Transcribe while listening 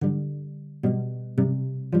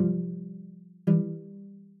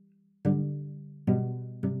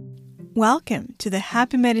Welcome to the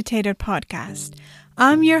Happy Meditator podcast.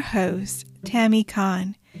 I'm your host, Tammy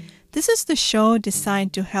Khan. This is the show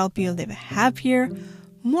designed to help you live a happier,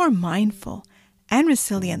 more mindful, and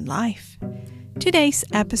resilient life. Today's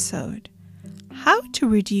episode, how to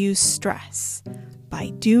reduce stress by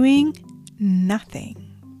doing nothing.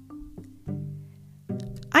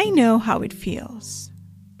 I know how it feels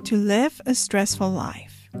to live a stressful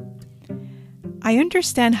life. I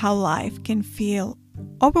understand how life can feel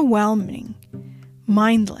overwhelming,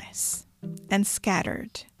 mindless, and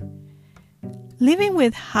scattered. Living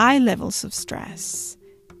with high levels of stress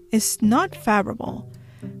is not favorable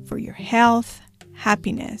for your health,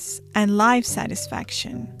 happiness, and life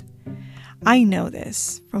satisfaction. I know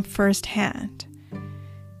this from firsthand.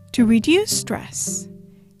 To reduce stress,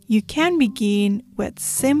 you can begin with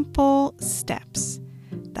simple steps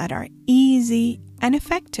that are easy and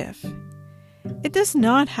effective. It does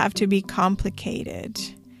not have to be complicated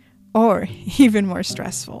or even more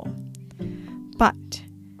stressful. But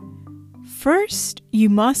first, you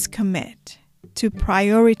must commit to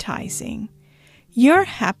prioritizing your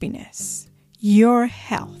happiness, your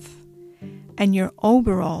health, and your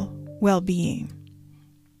overall well-being.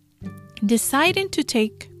 Deciding to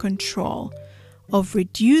take control of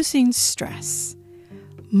reducing stress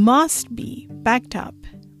must be backed up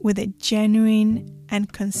with a genuine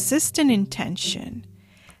and consistent intention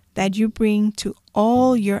that you bring to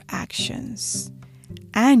all your actions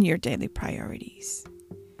and your daily priorities.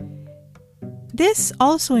 This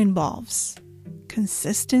also involves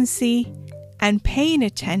consistency and paying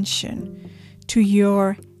attention to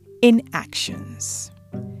your inactions.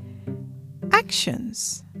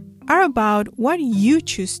 Actions are about what you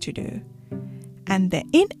choose to do, and the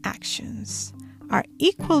inactions are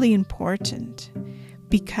equally important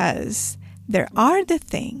because there are the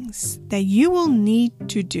things that you will need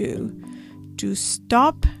to do to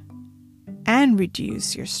stop and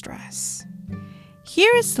reduce your stress.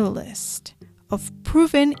 Here is the list of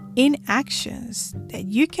proven inactions that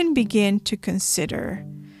you can begin to consider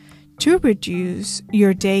to reduce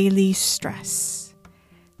your daily stress.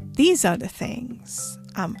 These are the things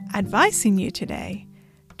I'm advising you today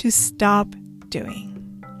to stop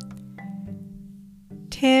doing.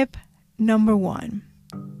 Tip number 1.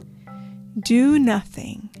 Do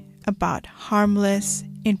nothing about harmless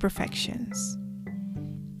imperfections.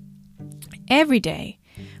 Every day,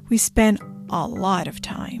 we spend a lot of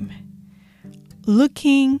time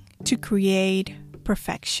looking to create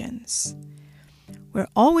perfections. We're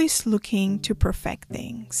always looking to perfect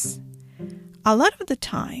things. A lot of the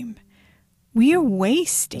time, we are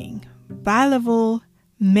wasting valuable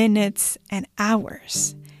minutes and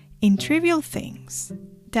hours in trivial things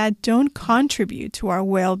that don't contribute to our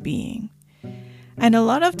well-being. And a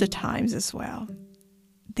lot of the times as well,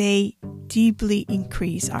 they deeply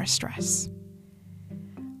increase our stress.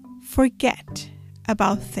 Forget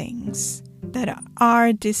about things that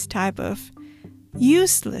are this type of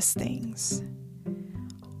useless things,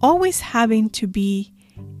 always having to be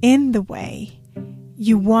in the way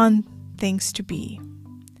you want things to be.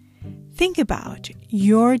 Think about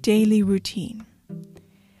your daily routine.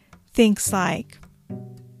 Things like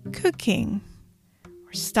cooking,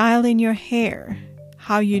 or styling your hair,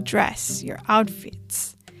 how you dress, your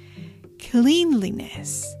outfits,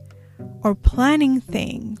 cleanliness, or planning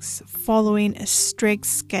things following a strict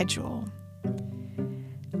schedule.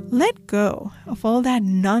 Let go of all that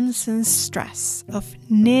nonsense stress of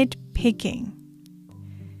nitpicking.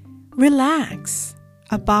 Relax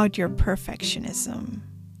about your perfectionism.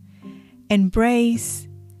 Embrace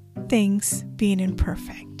things being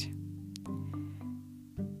imperfect.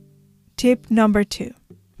 Tip number 2.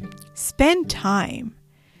 Spend time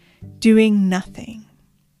doing nothing.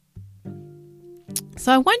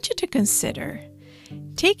 So I want you to consider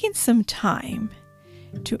taking some time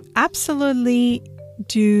to absolutely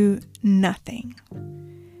do nothing.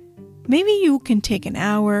 Maybe you can take an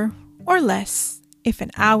hour or less if an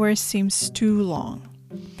hour seems too long.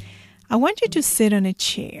 I want you to sit on a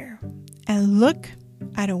chair and look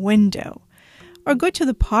at a window or go to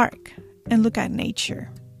the park and look at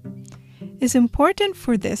nature. It's important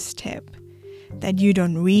for this tip that you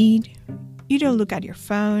don't read, you don't look at your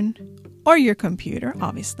phone or your computer,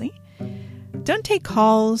 obviously. Don't take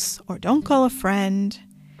calls or don't call a friend.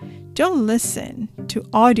 Don't listen to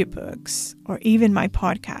audiobooks or even my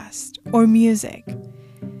podcast or music.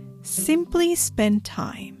 Simply spend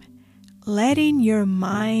time letting your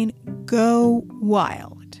mind go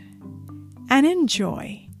wild and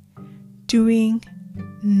enjoy doing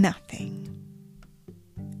nothing.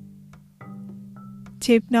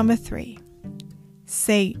 Tip number 3.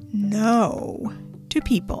 Say no to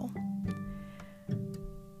people.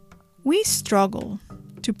 We struggle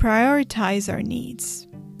to prioritize our needs.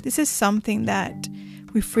 This is something that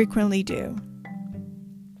we frequently do.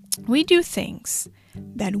 We do things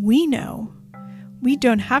that we know we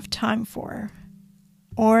don't have time for,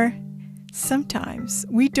 or sometimes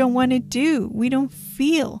we don't want to do. We don't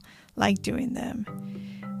feel like doing them.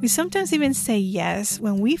 We sometimes even say yes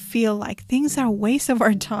when we feel like things are a waste of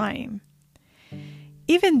our time.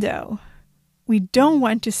 Even though we don't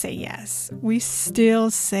want to say yes, we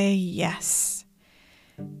still say yes.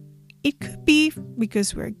 It could be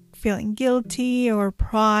because we're feeling guilty or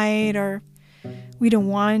pride, or we don't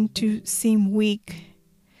want to seem weak.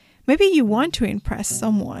 Maybe you want to impress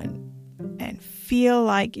someone and feel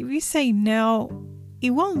like if you say no,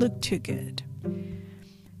 it won't look too good.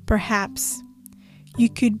 Perhaps you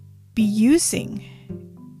could be using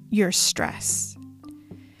your stress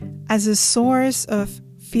as a source of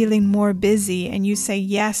feeling more busy, and you say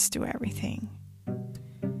yes to everything.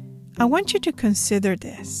 I want you to consider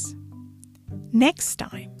this. Next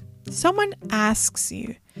time someone asks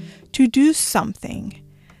you to do something,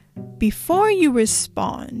 before you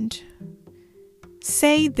respond,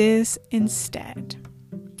 say this instead.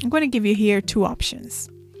 I'm going to give you here 2 options.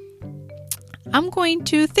 I'm going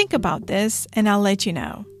to think about this and I'll let you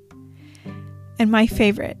know. And my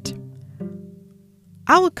favorite,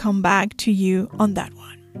 I will come back to you on that one.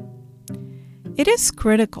 It is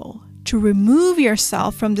critical to remove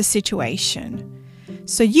yourself from the situation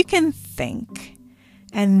so you can think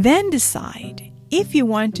and then decide if you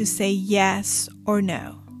want to say yes or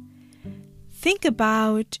no. Think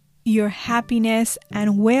about your happiness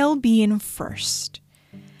and well-being first,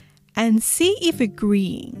 and see if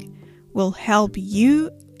agreeing will help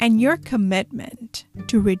you and your commitment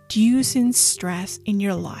to reducing stress in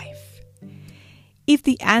your life. If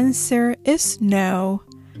the answer is no,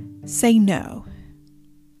 say no.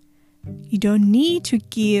 You don't need to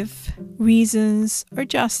give reasons or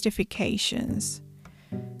justifications.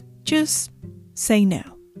 Just say no.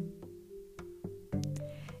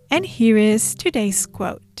 And here is today's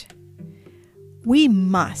quote. We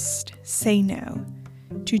must say no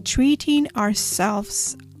to treating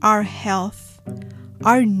ourselves, our health,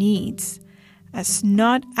 our needs as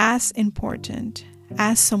not as important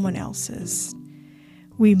as someone else's.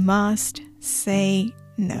 We must say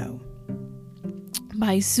no.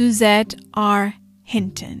 By Suzette R.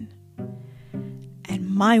 Hinton. And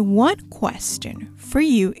my one question for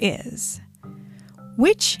you is,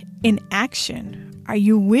 which inaction are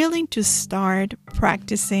you willing to start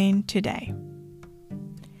practicing today?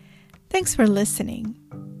 Thanks for listening.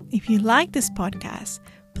 If you like this podcast,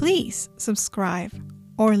 please subscribe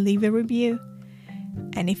or leave a review.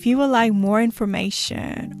 And if you would like more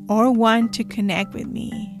information or want to connect with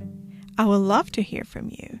me, I would love to hear from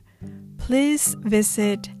you. Please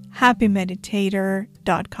visit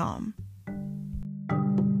happymeditator.com.